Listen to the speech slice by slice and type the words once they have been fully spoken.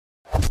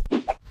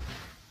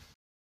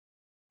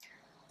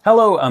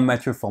Hello, I'm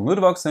Matthew from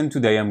Ludovox, and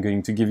today I'm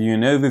going to give you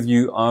an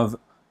overview of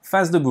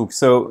the bouc.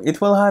 So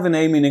it will have a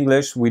name in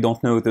English. We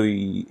don't know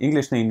the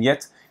English name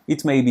yet.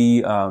 It may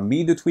be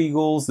Me the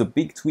Tweagles, the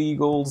Big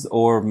Tweagles,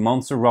 or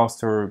Monster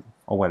Roster,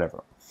 or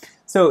whatever.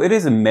 So it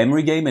is a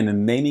memory game and a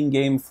naming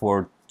game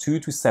for 2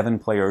 to 7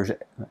 players,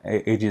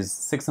 ages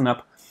 6 and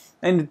up,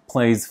 and it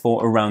plays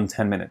for around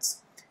 10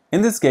 minutes.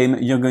 In this game,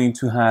 you're going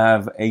to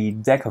have a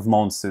deck of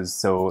monsters,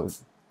 so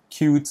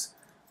cute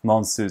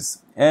monsters,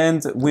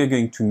 and we're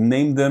going to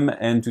name them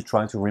and to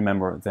try to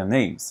remember their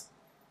names.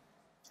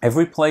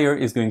 Every player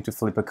is going to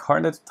flip a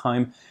card at a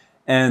time,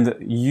 and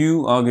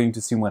you are going to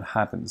see what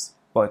happens.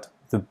 But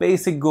the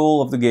basic goal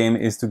of the game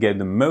is to get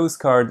the most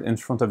cards in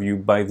front of you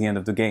by the end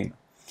of the game.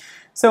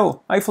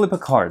 So I flip a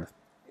card.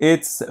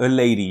 It's a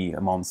lady,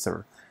 a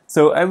monster.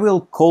 So I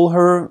will call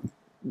her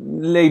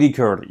Lady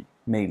Curly,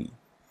 maybe.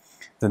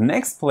 The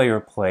next player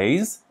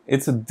plays,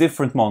 it's a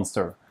different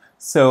monster.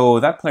 So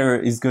that player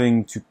is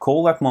going to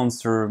call that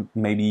monster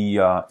maybe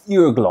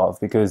Ear Glove,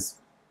 because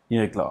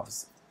ear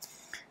gloves.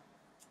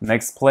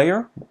 Next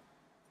player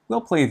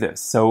will play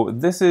this. So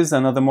this is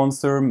another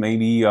monster,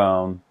 maybe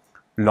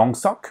Long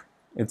Sock.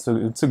 It's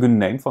a good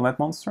name for that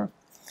monster.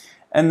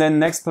 And then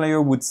next player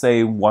would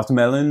say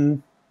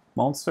Watermelon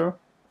Monster.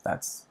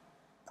 That's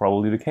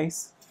probably the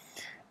case.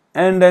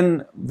 And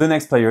then the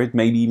next player, it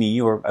may be me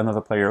or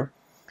another player,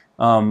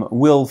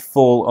 will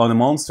fall on a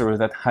monster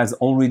that has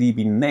already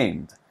been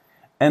named.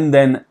 And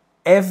then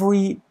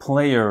every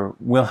player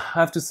will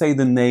have to say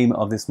the name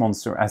of this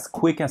monster as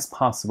quick as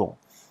possible.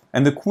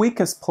 And the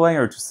quickest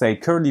player to say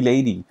Curly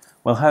Lady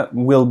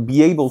will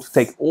be able to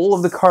take all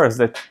of the cards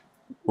that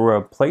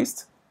were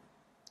placed.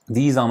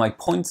 These are my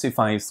points if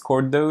I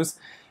scored those.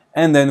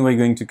 And then we're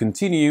going to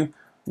continue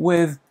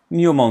with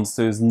new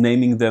monsters,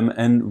 naming them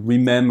and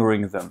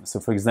remembering them. So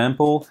for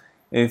example,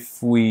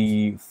 if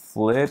we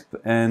flip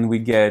and we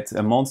get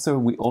a monster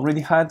we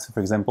already had, so for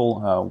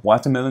example,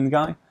 Watermelon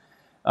Guy,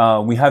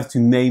 we have to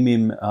name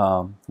him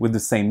with the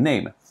same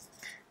name.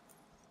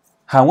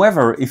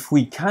 However, if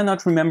we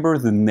cannot remember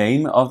the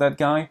name of that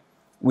guy,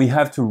 we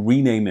have to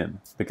rename him,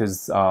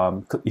 because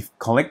if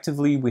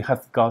collectively we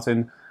have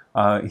forgotten,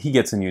 he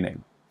gets a new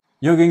name.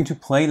 You're going to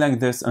play like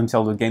this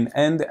until the game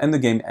ends, and the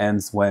game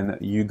ends when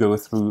you go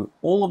through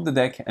all of the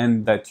deck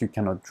and that you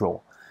cannot draw.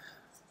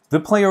 The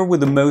player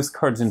with the most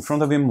cards in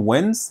front of him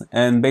wins,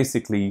 and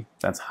basically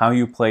that's how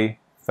you play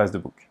the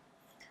bouc.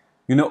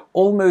 You know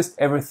almost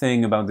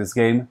everything about this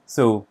game,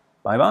 so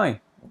bye-bye.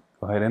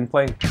 Go ahead and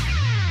play.